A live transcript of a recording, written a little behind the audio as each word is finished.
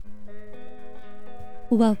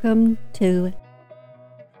Welcome to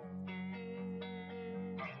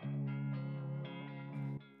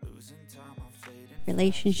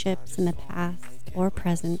relationships in the past or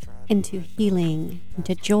present, into healing,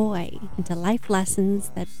 into joy, into life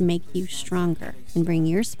lessons that make you stronger and bring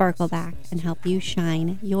your sparkle back and help you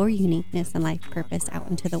shine your uniqueness and life purpose out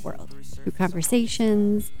into the world through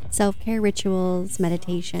conversations, self-care rituals,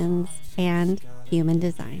 meditations, and human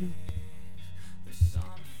design.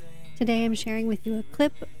 Today I'm sharing with you a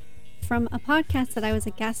clip from a podcast that I was a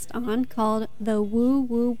guest on called The Woo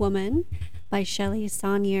Woo Woman by Shelly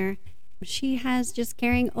Sonnier. She has just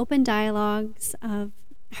carrying open dialogues of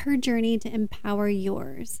her journey to empower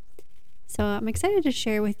yours. So I'm excited to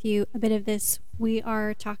share with you a bit of this. We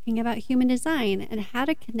are talking about human design and how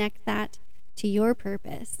to connect that to your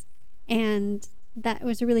purpose. And that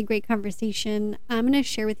was a really great conversation. I'm going to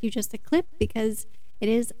share with you just a clip because it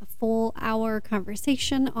is a full hour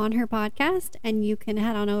conversation on her podcast, and you can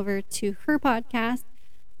head on over to her podcast,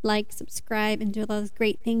 like, subscribe, and do all those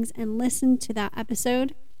great things and listen to that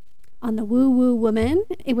episode on The Woo Woo Woman.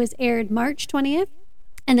 It was aired March 20th,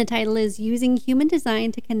 and the title is Using Human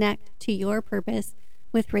Design to Connect to Your Purpose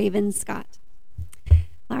with Raven Scott.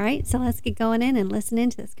 All right, so let's get going in and listen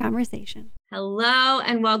into this conversation. Hello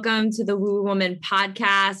and welcome to the Woo Woman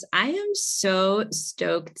podcast. I am so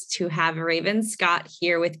stoked to have Raven Scott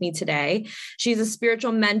here with me today. She's a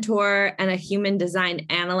spiritual mentor and a human design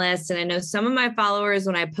analyst. And I know some of my followers,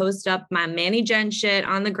 when I post up my Manny Jen shit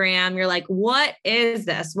on the gram, you're like, what is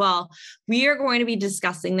this? Well, we are going to be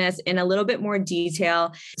discussing this in a little bit more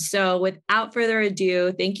detail. So without further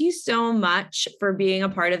ado, thank you so much for being a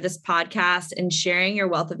part of this podcast and sharing your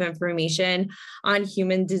wealth of information on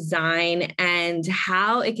human design and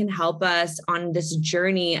how it can help us on this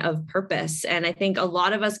journey of purpose. And I think a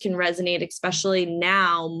lot of us can resonate, especially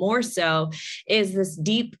now more so, is this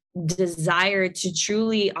deep desire to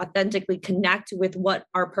truly authentically connect with what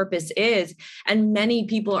our purpose is. And many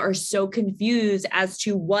people are so confused as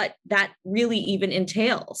to what that really even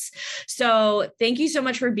entails. So thank you so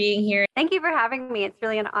much for being here. Thank you for having me. It's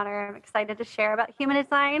really an honor. I'm excited to share about human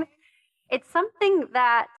design. It's something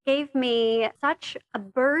that gave me such a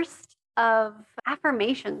burst of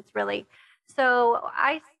affirmations, really. So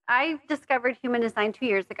I discovered human design 2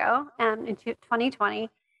 years ago, in 2020,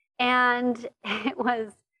 and it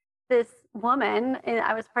was this woman, and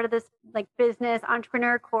I was part of this business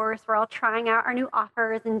entrepreneur course. We're all trying out our new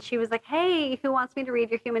offers, and she was like, "Hey, who wants me to read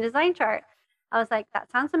your human design chart?" I was like,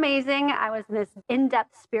 "That sounds amazing." I was in this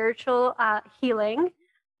in-depth spiritual healing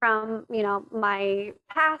from my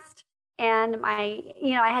past. And I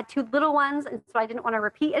had two little ones, and so I didn't want to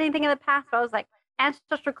repeat anything in the past. But I was like,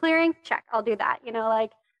 ancestral clearing, check, I'll do that.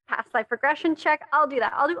 Past life regression, check, I'll do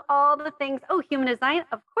that. I'll do all the things. Oh, human design,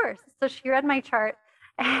 of course. So she read my chart,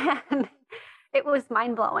 and it was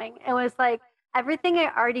mind blowing. It was like everything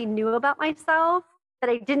I already knew about myself that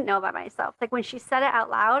I didn't know about myself. Like when she said it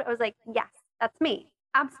out loud, I was like, yes, that's me.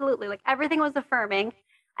 Absolutely. Like everything was affirming.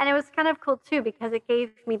 And it was kind of cool too, because it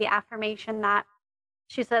gave me the affirmation that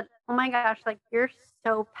she said, "Oh my gosh, you're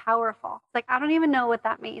so powerful." It's I don't even know what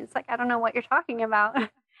that means. I don't know what you're talking about.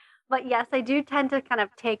 But yes, I do tend to kind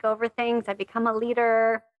of take over things. I become a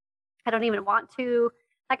leader. I don't even want to.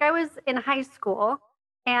 I was in high school,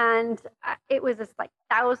 and it was this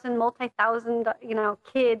multi-thousand,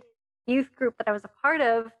 kid youth group that I was a part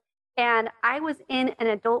of. And I was in an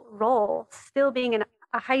adult role, still being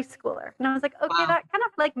a high schooler. And I was like, okay, wow, that kind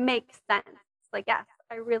of makes sense. Yes,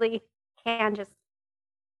 I really can just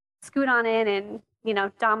scoot on in and,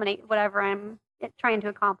 dominate whatever I'm trying to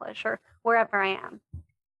accomplish or wherever I am.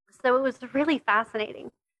 So it was really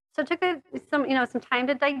fascinating. So it took some time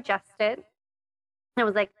to digest it. And I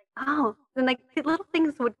was like, oh, and the little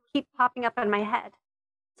things would keep popping up in my head.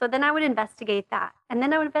 So then I would investigate that. And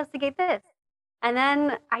then I would investigate this. And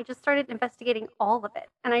then I just started investigating all of it.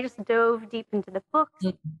 And I just dove deep into the books,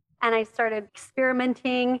 and I started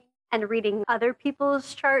experimenting and reading other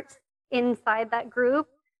people's charts inside that group.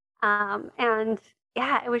 And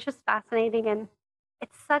yeah, it was just fascinating, and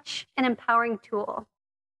it's such an empowering tool.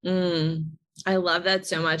 I love that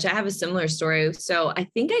so much. I have a similar story. So I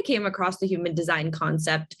think I came across the human design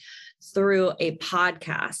concept through a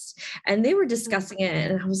podcast, and they were discussing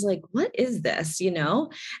it, and I was like, what is this?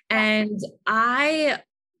 And I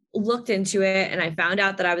looked into it, and I found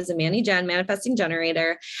out that I was a Manny Jen manifesting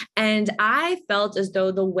generator. And I felt as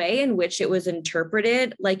though the way in which it was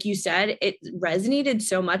interpreted, like you said, it resonated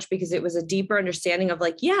so much because it was a deeper understanding of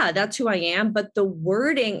yeah, that's who I am. But the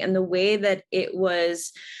wording and the way that it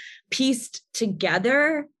was pieced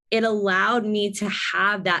together it allowed me to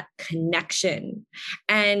have that connection.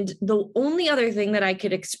 And the only other thing that I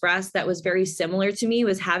could express that was very similar to me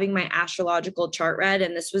was having my astrological chart read.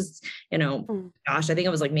 And this was, gosh, I think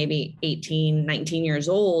I was like maybe 18, 19 years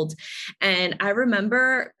old. And I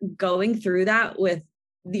remember going through that with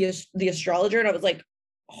the astrologer, and I was like,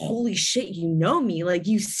 holy shit, you know me, like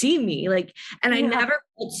you see me, like, and I never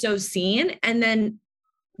felt so seen. And then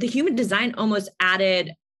the human design almost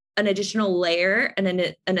added an additional layer and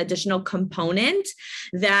an additional component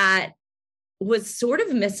that was sort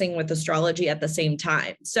of missing with astrology at the same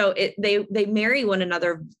time. So they marry one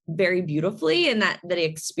another very beautifully, and that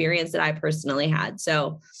experience that I personally had.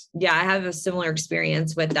 So yeah, I have a similar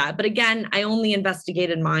experience with that. But again, I only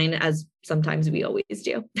investigated mine, as sometimes we always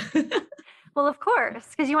do. Well, of course,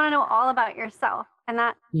 because you want to know all about yourself, and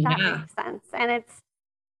that makes sense. And it's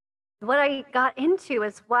what I got into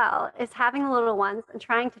as well is having little ones and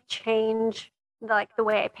trying to change the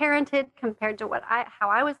way I parented compared to how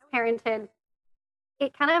I was parented.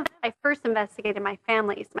 I first investigated my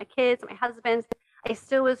families, my kids, my husband. I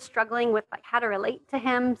still was struggling with how to relate to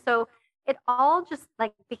him. So it all just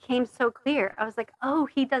became so clear. I was like, oh,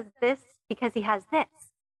 he does this because he has this.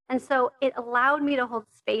 And so it allowed me to hold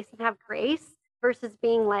space and have grace versus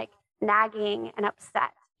being nagging and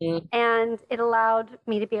upset. And it allowed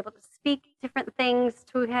me to be able to speak different things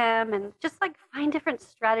to him and just find different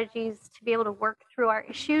strategies to be able to work through our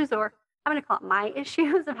issues, or I'm going to call it my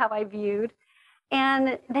issues of how I viewed.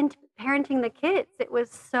 And then parenting the kids, it was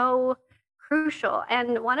so crucial.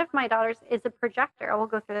 And one of my daughters is a projector. I will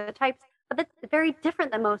go through the types, but that's very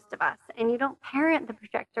different than most of us. And you don't parent the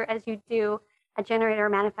projector as you do a generator or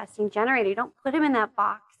manifesting generator. You don't put him in that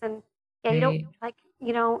box, and you don't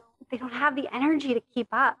they don't have the energy to keep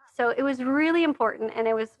up. So it was really important, and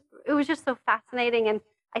it was just so fascinating. And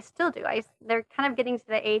I still do. They're kind of getting to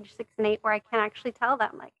the age 6 and 8 where I can actually tell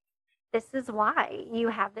them this is why you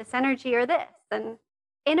have this energy or this, and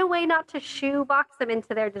in a way not to shoebox them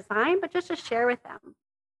into their design, but just to share with them.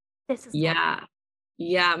 This is why.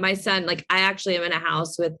 Yeah. My son, I actually am in a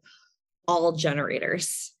house with all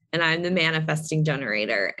generators, and I'm the manifesting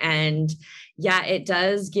generator. And yeah, it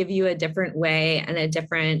does give you a different way and a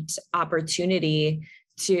different opportunity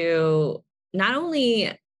to not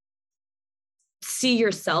only see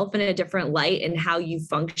yourself in a different light and how you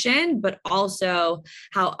function, but also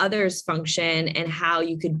how others function and how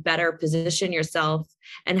you could better position yourself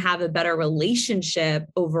and have a better relationship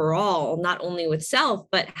overall, not only with self,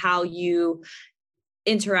 but how you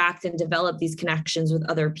interact and develop these connections with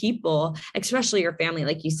other people, especially your family,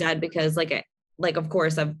 like you said, because of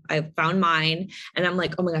course I've found mine, and I'm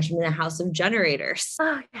like, oh my gosh, I'm in a house of generators.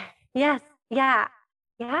 Oh, yes. Yeah.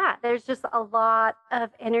 Yeah. There's just a lot of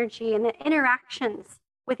energy, and the interactions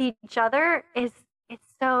with each other it's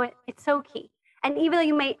so key. And even though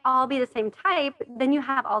you may all be the same type, then you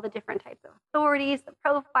have all the different types of authorities, the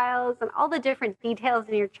profiles, and all the different details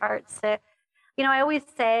in your charts. So, I always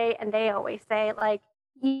say, and they always say,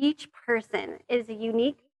 each person is a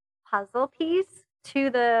unique puzzle piece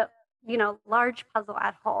to the, large puzzle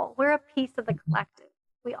at whole. We're a piece of the collective.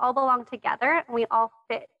 We all belong together, and we all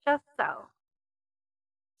fit just so.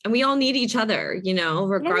 And we all need each other,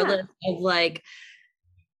 regardless of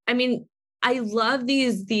I love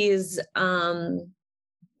these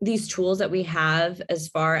tools that we have as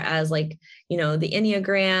far as the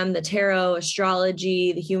Enneagram, the tarot,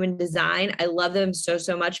 astrology, the human design. I love them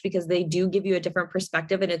so much because they do give you a different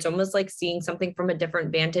perspective, and it's almost like seeing something from a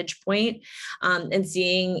different vantage point, and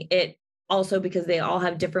seeing it also because they all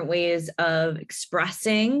have different ways of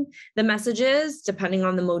expressing the messages depending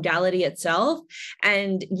on the modality itself.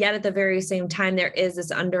 And yet at the very same time, there is this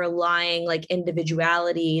underlying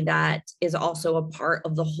individuality that is also a part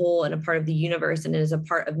of the whole and a part of the universe, and it is a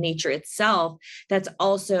part of nature itself that's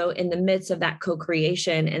also in the midst of that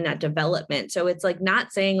co-creation and that development. So it's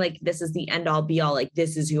not saying this is the end all be all,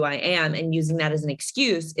 this is who I am, and using that as an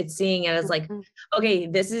excuse. It's seeing it as okay,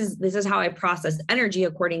 this is how I process energy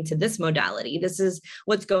according to this modality. This is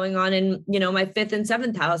what's going on in, my 5th and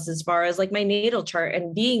 7th house as far as my natal chart,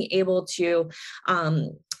 and being able to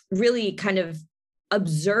really kind of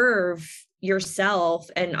observe yourself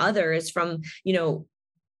and others from,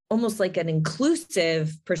 almost like an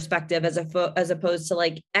inclusive perspective as opposed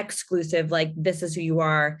to exclusive, this is who you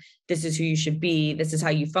are, this is who you should be, this is how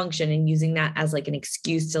you function, and using that as an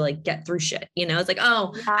excuse to get through shit. It's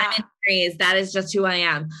oh, yeah. I'm in Aries, that is just who I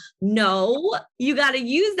am. No, you got to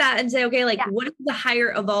use that and say, okay, what is the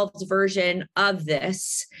higher evolved version of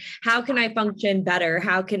this? How can I function better?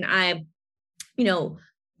 How can I,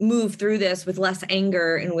 move through this with less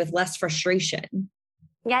anger and with less frustration?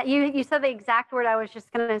 Yeah, you said the exact word I was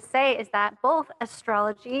just going to say, is that both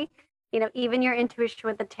astrology, even your intuition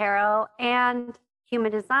with the tarot, and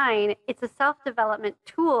human design, it's a self-development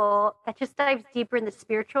tool that just dives deeper in the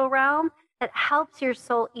spiritual realm, that helps your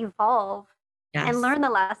soul evolve and learn the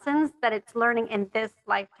lessons that it's learning in this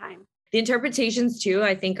lifetime. The interpretations too,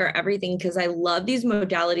 I think, are everything, because I love these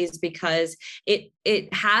modalities because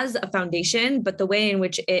it has a foundation, but the way in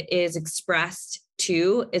which it is expressed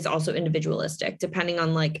too is also individualistic, depending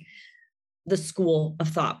on like the school of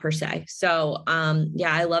thought per se. So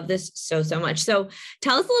yeah, I love this so much. So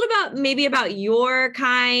tell us a little about your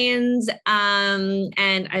kinds. And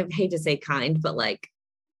I hate to say kind, but like,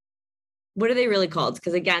 what are they really called?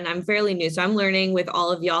 Because again, I'm fairly new, so I'm learning with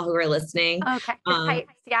all of y'all who are listening. Okay.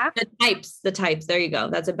 Types, yeah. The types. There you go.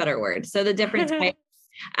 That's a better word. So the different types,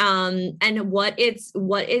 and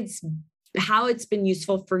how it's been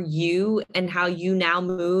useful for you and how you now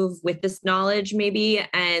move with this knowledge maybe,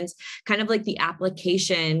 and kind of like the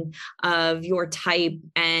application of your type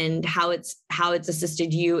and how it's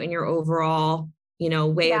assisted you in your overall,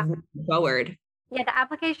 way of moving forward. Yeah, the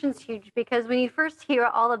application's huge, because when you first hear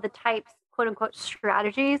all of the types, quote unquote,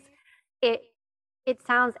 strategies, it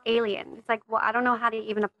sounds alien. It's like, well, I don't know how to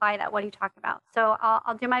even apply that. What are you talking about? So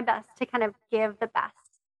I'll do my best to kind of give the best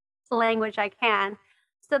language I can.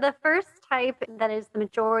 So the first type that is the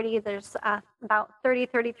majority, there's about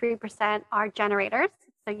 33% are generators.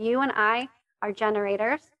 So you and I are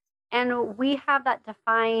generators, and we have that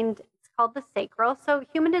defined. It's called the sacral. So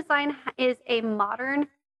human design is a modern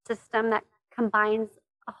system that combines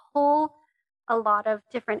a lot of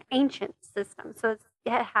different ancient systems. So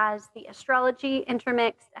it has the astrology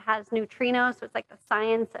intermixed, it has neutrinos, so it's like the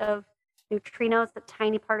science of neutrinos, the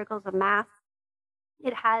tiny particles of mass.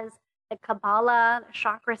 It has the Kabbalah, the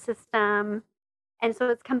chakra system, and so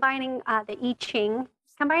it's combining the I Ching,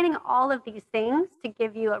 combining all of these things to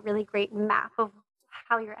give you a really great map of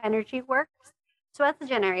how your energy works. So as a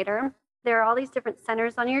generator, there are all these different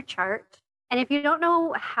centers on your chart. And if you don't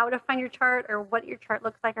know how to find your chart or what your chart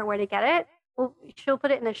looks like or where to get it, well, she'll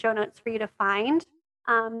put it in the show notes for you to find.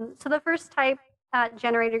 So the first type,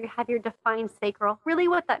 generator, you have your defined sacral. Really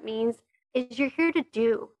what that means is you're here to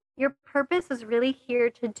do. Your purpose is really here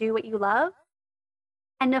to do what you love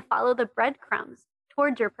and to follow the breadcrumbs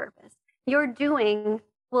towards your purpose. Your doing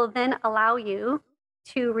will then allow you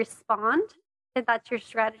to respond, if that's your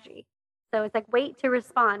strategy. So it's like wait to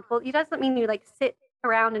respond. Well, it doesn't mean you like sit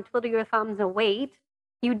around and twiddle your thumbs and wait.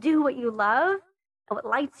 You do what you love, and what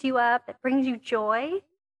lights you up, that brings you joy,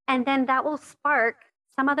 and then that will spark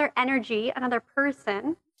some other energy, another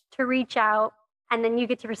person to reach out, and then you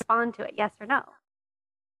get to respond to it, yes or no.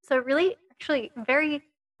 So really, actually, very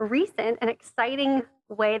recent and exciting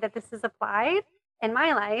way that this is applied in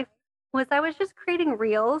my life was I was just creating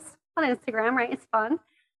reels on Instagram, right? It's fun.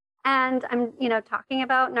 And I'm, talking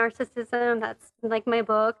about narcissism. That's like my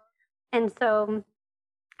book. And so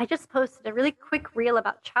I just posted a really quick reel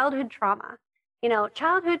about childhood trauma.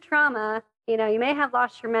 Childhood trauma, you may have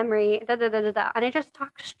lost your memory, And I just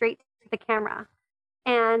talked straight to the camera.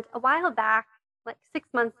 And a while back, like 6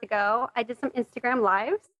 months ago, I did some Instagram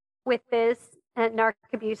lives with this Narc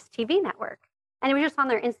Abuse TV network. And it was just on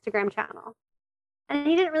their Instagram channel. And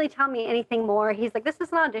he didn't really tell me anything more. He's like, this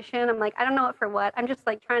is an audition. I'm like, I don't know it for what. I'm just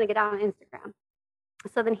like trying to get out on Instagram.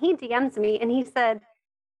 So then he DMs me and he said,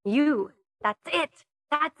 that's it.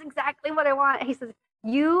 That's exactly what I want. He says,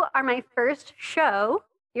 you are my first show.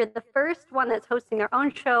 You're the first one that's hosting their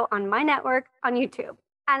own show on my network on YouTube.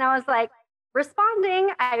 And I was like, responding.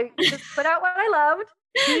 I just put out what I loved.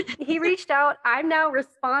 He reached out. I'm now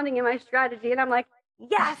responding in my strategy. And I'm like,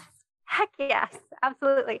 yes, heck yes,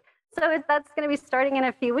 absolutely. So that's going to be starting in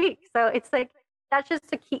a few weeks. So it's like, that's just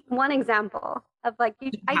to keep one example of like,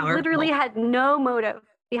 I literally had no motive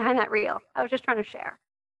behind that reel. I was just trying to share.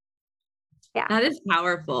 Yeah. That is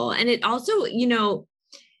powerful. And it also,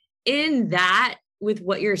 in that, with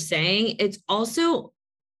what you're saying, it's also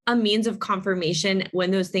a means of confirmation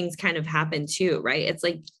when those things kind of happen too, right? It's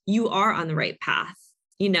like you are on the right path,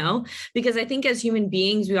 because I think as human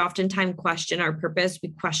beings, we oftentimes question our purpose. We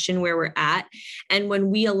question where we're at. And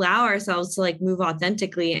when we allow ourselves to like move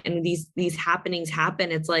authentically and these happenings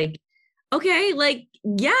happen, it's like, okay, like,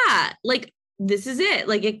 yeah, like this is it.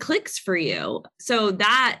 Like it clicks for you. So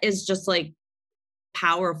that is just like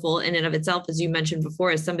powerful in and of itself. As you mentioned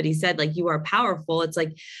before, as somebody said, like you are powerful. It's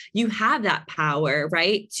like you have that power,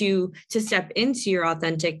 right? To step into your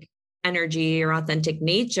authentic energy, your authentic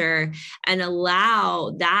nature, and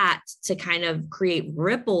allow that to kind of create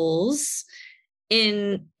ripples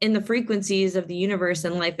in the frequencies of the universe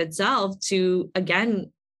and life itself to,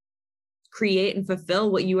 again, create and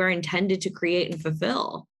fulfill what you are intended to create and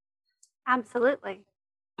fulfill. Absolutely.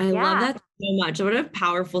 I love that so much. What a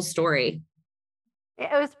powerful story. It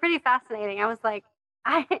was pretty fascinating. I was like,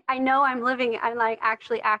 I know I'm like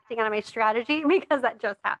actually acting on my strategy because that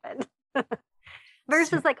just happened.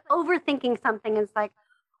 Versus like overthinking something is like,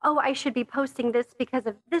 oh, I should be posting this because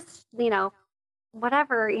of this,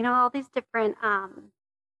 whatever, all these different,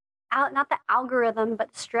 not the algorithm, but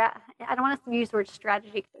I don't want to use the word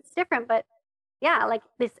strategy because it's different, but yeah, like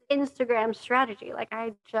this Instagram strategy. Like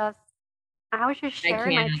I was just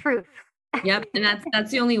sharing my truth. Yep. And that's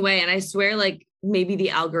the only way. And I swear, like maybe the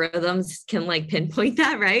algorithms can like pinpoint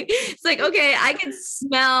that, right? It's like, okay, I can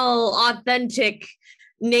smell authentic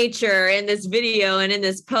nature in this video and in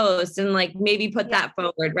this post and like maybe put that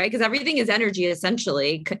forward, right? Because everything is energy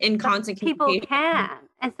essentially in constant people can.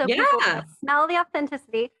 And so people smell the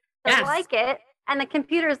authenticity, they like it, and the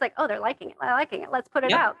computer is like, oh, they're liking it. Let's put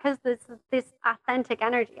it out because this authentic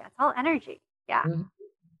energy. It's all energy. Yeah. Mm-hmm.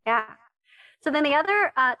 Yeah. So then the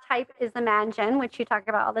other type is the man gen, which you talk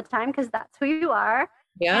about all the time because that's who you are.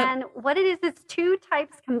 Yeah. And what it is, it's two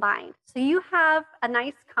types combined. So you have a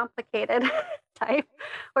nice complicated type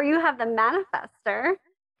where you have the manifester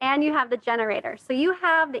and you have the generator. So you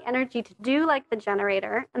have the energy to do like the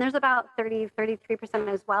generator. And there's about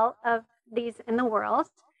 33% as well of these in the world.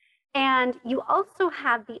 And you also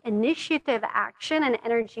have the initiative, action, and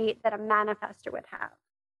energy that a manifester would have.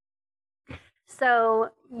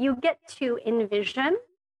 So you get to envision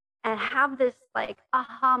and have this like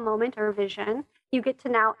aha moment or vision. You get to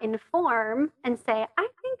now inform and say, I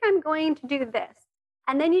think I'm going to do this.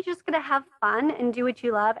 And then you're just going to have fun and do what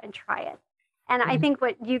you love and try it. And I think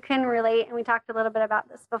what you can relate, and we talked a little bit about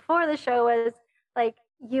this before the show, was like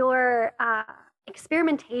your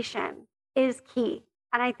experimentation is key.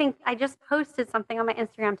 And I think I just posted something on my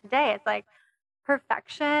Instagram today. It's like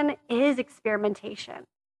perfection is experimentation.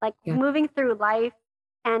 Like moving through life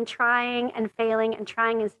and trying and failing and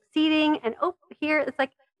trying and succeeding. And here it's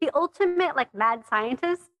like the ultimate like mad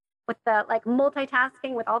scientist with the like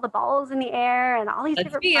multitasking with all the balls in the air and all these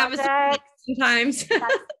different projects. Sometimes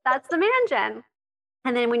that's the man gen.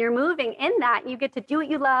 And then when you're moving in that, you get to do what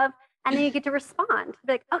you love, and then you get to respond.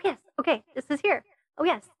 Be like, oh yes, okay, this is here. Oh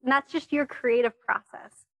yes, and that's just your creative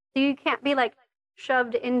process. So you can't be like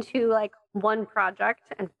shoved into like one project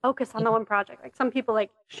and focus on the one project. Like some people like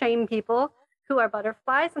shame people who are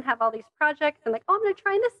butterflies and have all these projects and like, oh, I'm going to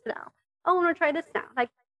try this now. Oh, I'm going to try this now. Like,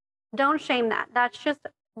 don't shame that. That's just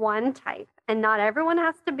one type. And not everyone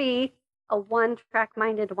has to be a one-track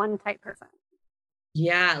minded, one-type person.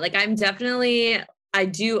 Yeah, like I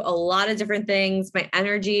do a lot of different things. My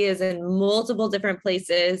energy is in multiple different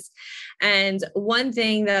places. And one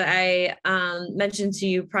thing that I mentioned to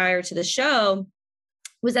you prior to the show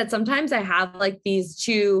was that sometimes I have like these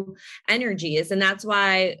two energies. And that's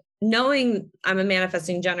why knowing I'm a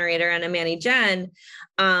manifesting generator and a Manny Gen,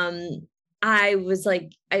 I was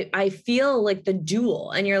like, I feel like the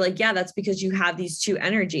dual. And you're like, yeah, that's because you have these two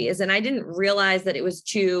energies. And I didn't realize that it was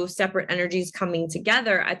two separate energies coming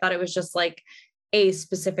together. I thought it was just like a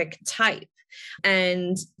specific type.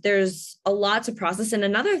 And there's a lot to process. And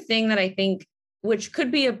another thing that I think, which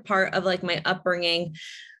could be a part of like my upbringing,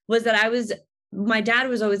 was that my dad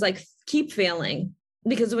was always like, keep failing.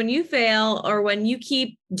 Because when you fail or when you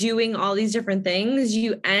keep doing all these different things,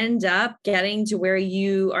 you end up getting to where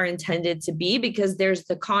you are intended to be, because there's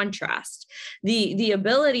the contrast, the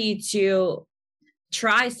ability to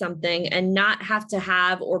try something and not have to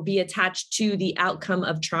have or be attached to the outcome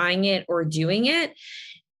of trying it or doing it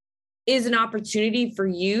is an opportunity for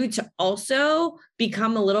you to also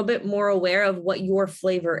become a little bit more aware of what your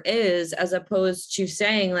flavor is, as opposed to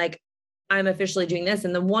saying like, I'm officially doing this.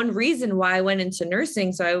 And the one reason why I went into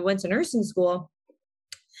nursing, so I went to nursing school,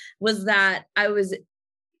 was that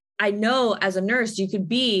I know as a nurse, you could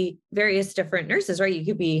be various different nurses, right? You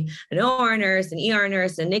could be an OR nurse, an ER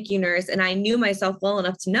nurse, a NICU nurse. And I knew myself well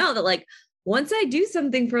enough to know that like, once I do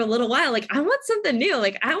something for a little while, like I want something new,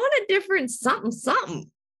 like I want a different something.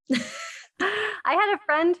 I had a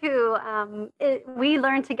friend who we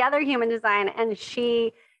learned together human design, and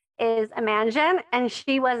she is a man gen, and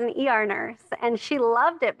she was an ER nurse, and she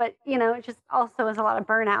loved it, but it just also was a lot of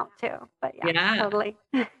burnout too. But yeah. Totally.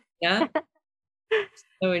 Yeah.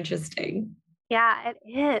 So interesting. Yeah, it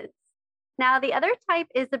is. Now, the other type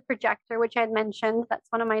is the projector, which I had mentioned. That's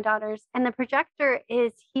one of my daughters. And the projector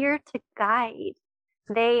is here to guide.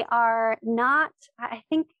 They are not, I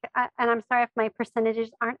think, and I'm sorry if my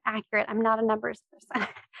percentages aren't accurate. I'm not a numbers person.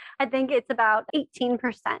 I think it's about 18%.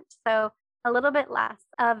 So a little bit less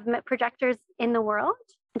of projectors in the world.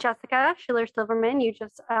 Jessica Schiller-Silverman, you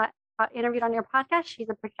just interviewed on your podcast. She's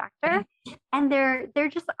a projector, and they're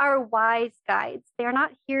just our wise guides. They're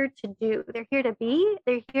not here to do. They're here to be.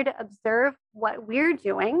 They're here to observe what we're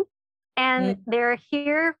doing, and they're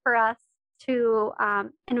here for us to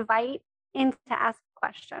invite in to ask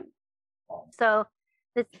questions. So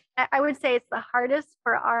this, I would say it's the hardest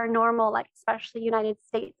for our normal, like especially United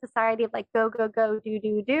States society of like go, go, go,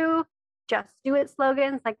 do, just do it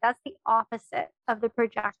slogans. Like that's the opposite of the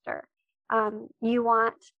projector.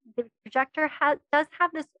 The projector does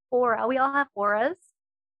have this aura. We all have auras,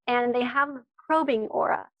 and they have probing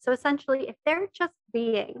aura. So essentially, if they're just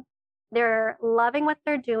being, they're loving what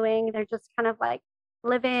they're doing, they're just kind of like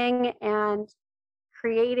living and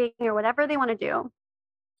creating or whatever they want to do,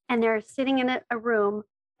 and they're sitting in a room,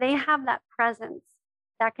 they have that presence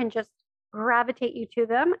that can just gravitate you to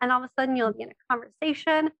them. And all of a sudden you'll be in a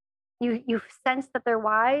conversation, you sense that they're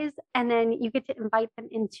wise, and then you get to invite them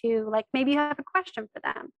into, like, maybe you have a question for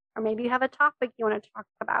them, or maybe you have a topic you want to talk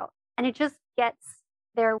about. And it just gets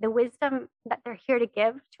the wisdom that they're here to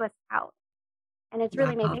give to us out. And it's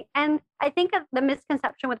really amazing. And I think the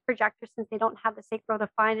misconception with projectors, since they don't have the sacral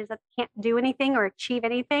defined, is that they can't do anything or achieve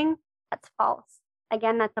anything. That's false.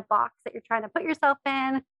 Again, that's a box that you're trying to put yourself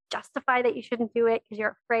in, justify that you shouldn't do it because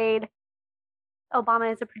you're afraid.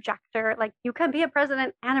 Obama is a projector. Like, you can be a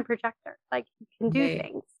president and a projector. Like, you can do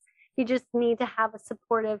things. You just need to have a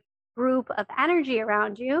supportive group of energy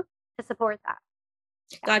around you to support that.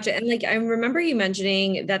 Gotcha. And like, I remember you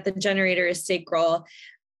mentioning that the generator is sacral.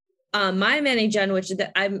 My Mani-Gen, which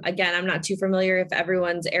I'm not too familiar if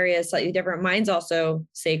everyone's area is slightly different. Mine's also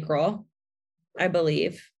sacral, I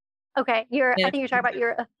believe. Okay. I think you're talking about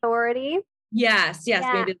your authority. Yes. Yeah.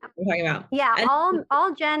 Maybe that's what we're talking about. Yeah.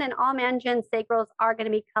 All Gen and all Man-Gen sacrals are going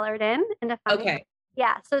to be colored in and defined. Okay.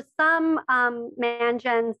 Yeah. So some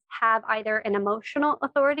Man-Gens have either an emotional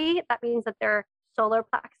authority. That means that their solar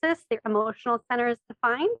plexus, their emotional center is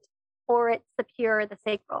defined, or it's the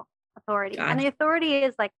sacral authority. Gotcha. And the authority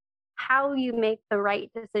is like how you make the right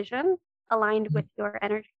decision aligned with your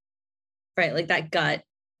energy. Right. Like that gut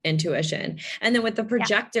intuition. And then with the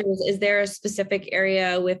projectors, is there a specific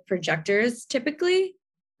area with projectors typically?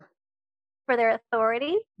 For their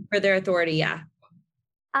authority? For their authority, yeah.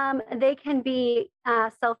 They can be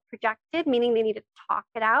self-projected, meaning they need to talk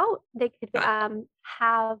it out. They could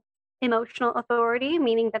have emotional authority,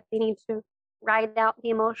 meaning that they need to ride out the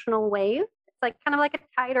emotional wave. It's like kind of like a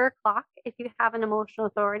tide or a clock. If you have an emotional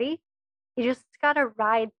authority, you just got to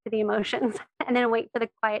ride through the emotions and then wait for the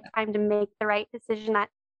quiet time to make the right decision that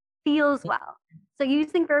feels well. So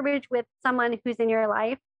using verbiage with someone who's in your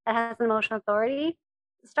life that has an emotional authority,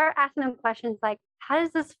 start asking them questions like, how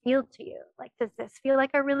does this feel to you? Like, does this feel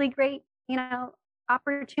like a really great,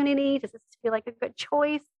 opportunity? Does this feel like a good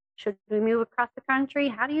choice? Should we move across the country?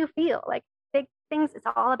 How do you feel? Like, big things. It's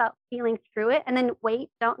all about feeling through it. And then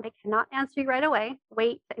they cannot answer you right away.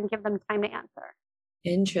 Wait and give them time to answer.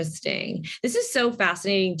 Interesting. This is so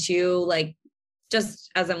fascinating too. Like,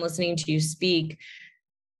 just as I'm listening to you speak,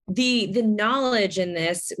 the knowledge in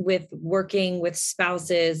this with working with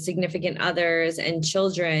spouses, significant others, and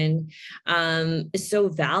children is so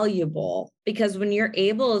valuable, because when you're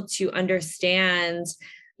able to understand,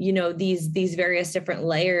 these various different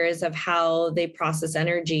layers of how they process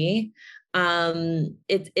energy,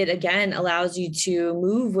 it again allows you to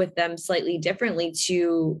move with them slightly differently,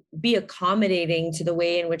 to be accommodating to the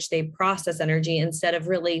way in which they process energy instead of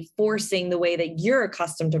really forcing the way that you're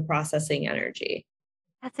accustomed to processing energy.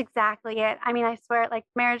 That's exactly it. I mean, I swear, like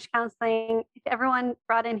marriage counseling, if everyone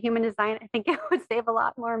brought in human design, I think it would save a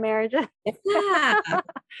lot more marriages. Yeah,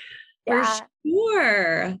 for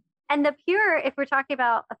sure. And the pure, if we're talking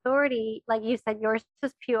about authority, like you said, yours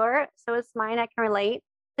is pure. So is mine. I can relate.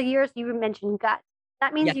 So yours, you mentioned gut.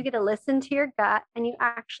 That means you get to listen to your gut, and you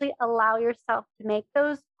actually allow yourself to make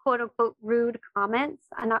those quote unquote rude comments,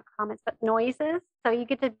 not comments, but noises. So you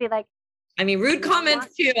get to be like, rude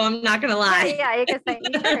comments too. I'm not going to lie. Yeah, you can say,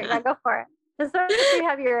 sure, yeah, go for it. Just so you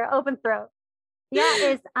have your open throat.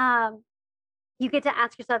 Yeah, you get to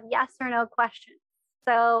ask yourself yes or no questions.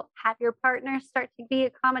 So have your partner start to be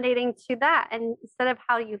accommodating to that. And instead of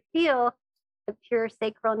how you feel, the pure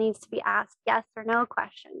sacral needs to be asked yes or no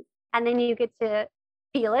questions. And then you get to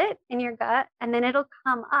feel it in your gut, and then it'll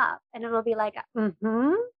come up and it'll be like,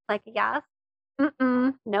 like a yes,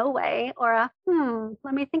 no way, or a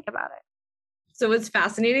let me think about it. So what's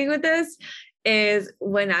fascinating with this is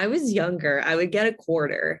when I was younger, I would get a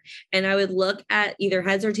quarter and I would look at either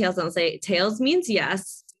heads or tails, and I'll say tails means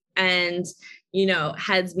yes, and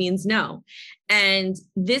heads means no. And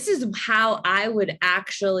this is how I would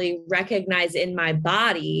actually recognize in my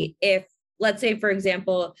body if let's say, for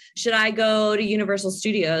example, should I go to Universal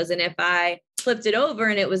Studios? And if I flipped it over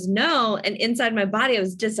and it was no, and inside my body, I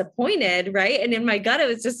was disappointed, right? And in my gut, I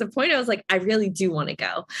was disappointed. I was like, I really do want to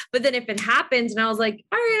go. But then if it happens and I was like,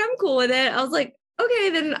 all right, I'm cool with it, I was like, okay,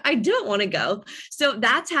 then I don't want to go. So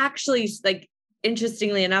that's actually like,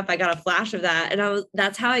 interestingly enough, I got a flash of that. And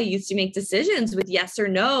that's how I used to make decisions with yes or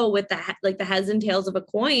no, with the heads and tails of a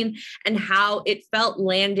coin, and how it felt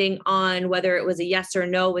landing on whether it was a yes or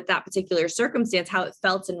no with that particular circumstance, how it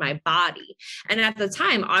felt in my body. And at the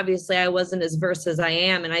time, obviously I wasn't as versed as I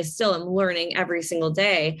am, and I still am learning every single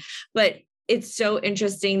day, but it's so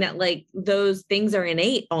interesting that like those things are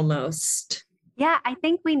innate almost. Yeah. I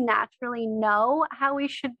think we naturally know how we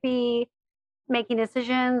should be making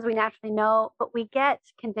decisions. We naturally know, but we get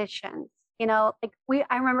conditions, like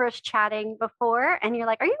I remember us chatting before and you're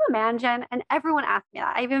like, are you a man-gen? And everyone asked me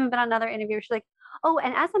that. I've even been on another interview. She's like, oh,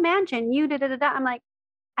 and as a man-gen, you da-da-da-da. I'm like,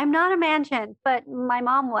 I'm not a man-gen, but my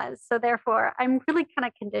mom was. So therefore I'm really kind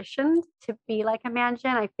of conditioned to be like a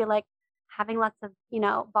man-gen. I feel like having lots of,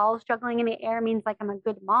 balls juggling in the air means like I'm a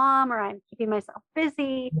good mom or I'm keeping myself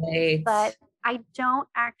busy, right. But I don't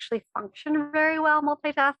actually function very well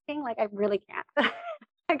multitasking. Like I really can't.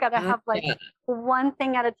 I got to have like one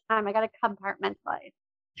thing at a time. I got to compartmentalize.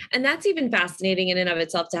 And that's even fascinating in and of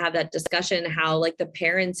itself to have that discussion, how like the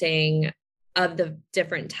parenting of the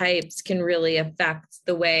different types can really affect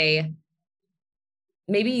the way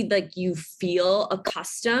maybe like you feel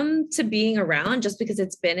accustomed to being around just because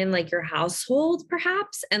it's been in like your household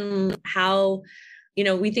perhaps, and how,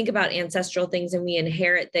 we think about ancestral things and we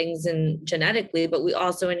inherit things and genetically, but we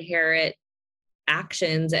also inherit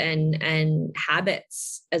actions and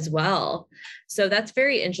habits as well. So that's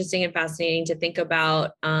very interesting and fascinating to think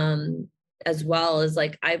about, as well as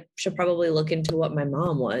like, I should probably look into what my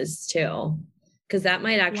mom was too, because that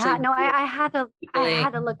might actually. Yeah, no, I had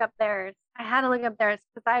to look up theirs. I had to look up theirs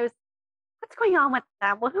because I was, what's going on with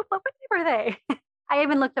them? Well, what were they? I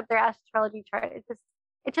even looked up their astrology chart.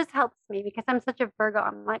 It just helps me because I'm such a Virgo.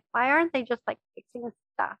 I'm like, why aren't they just like fixing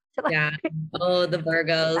stuff? To, like, yeah. Oh, the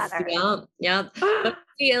Virgos. Yep. But,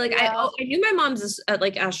 yeah. Like I knew my mom's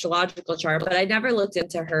like astrological chart, but I never looked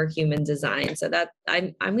into her human design. So that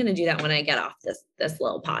I'm going to do that when I get off this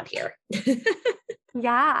little pod here.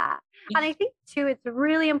 Yeah. And I think too, it's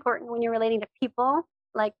really important when you're relating to people,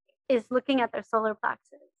 like is looking at their solar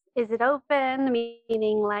plexus. Is it open?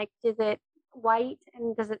 Meaning like, is it white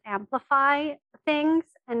and does it amplify things?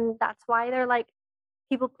 And that's why they're like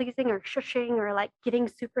people pleasing or shushing or like getting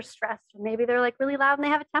super stressed, or maybe they're like really loud and they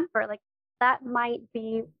have a temper. Like that might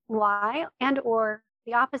be why. And or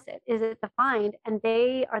the opposite, is it defined and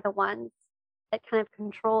they are the ones that kind of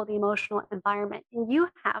control the emotional environment and you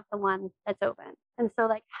have the one that's open. And so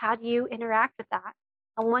like, how do you interact with that?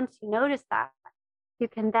 And once you notice that, you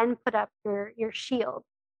can then put up your shield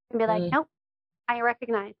and be like, nope, I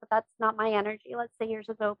recognize that that's not my energy. Let's say yours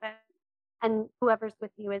is open and whoever's with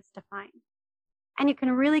you is defined. And you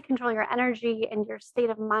can really control your energy and your state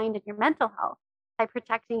of mind and your mental health by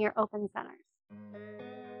protecting your open centers.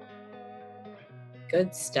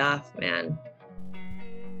 Good stuff, man.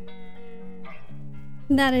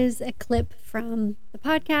 That is a clip from the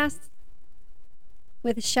podcast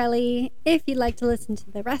with Shelly. If you'd like to listen to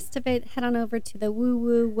the rest of it, head on over to the Woo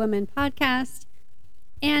Woo Woman podcast.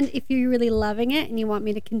 And if you're really loving it and you want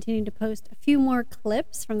me to continue to post a few more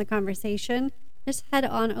clips from the conversation, just head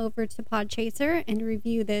on over to Podchaser and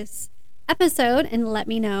review this episode and let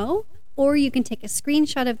me know. Or you can take a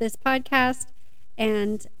screenshot of this podcast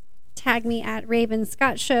and tag me at Raven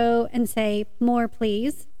Scott Show and say more,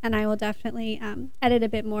 please. And I will definitely edit a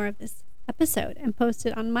bit more of this episode and post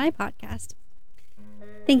it on my podcast.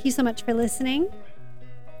 Thank you so much for listening.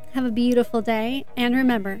 Have a beautiful day. And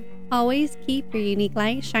remember, always keep your unique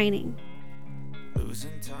light shining.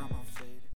 Losing time.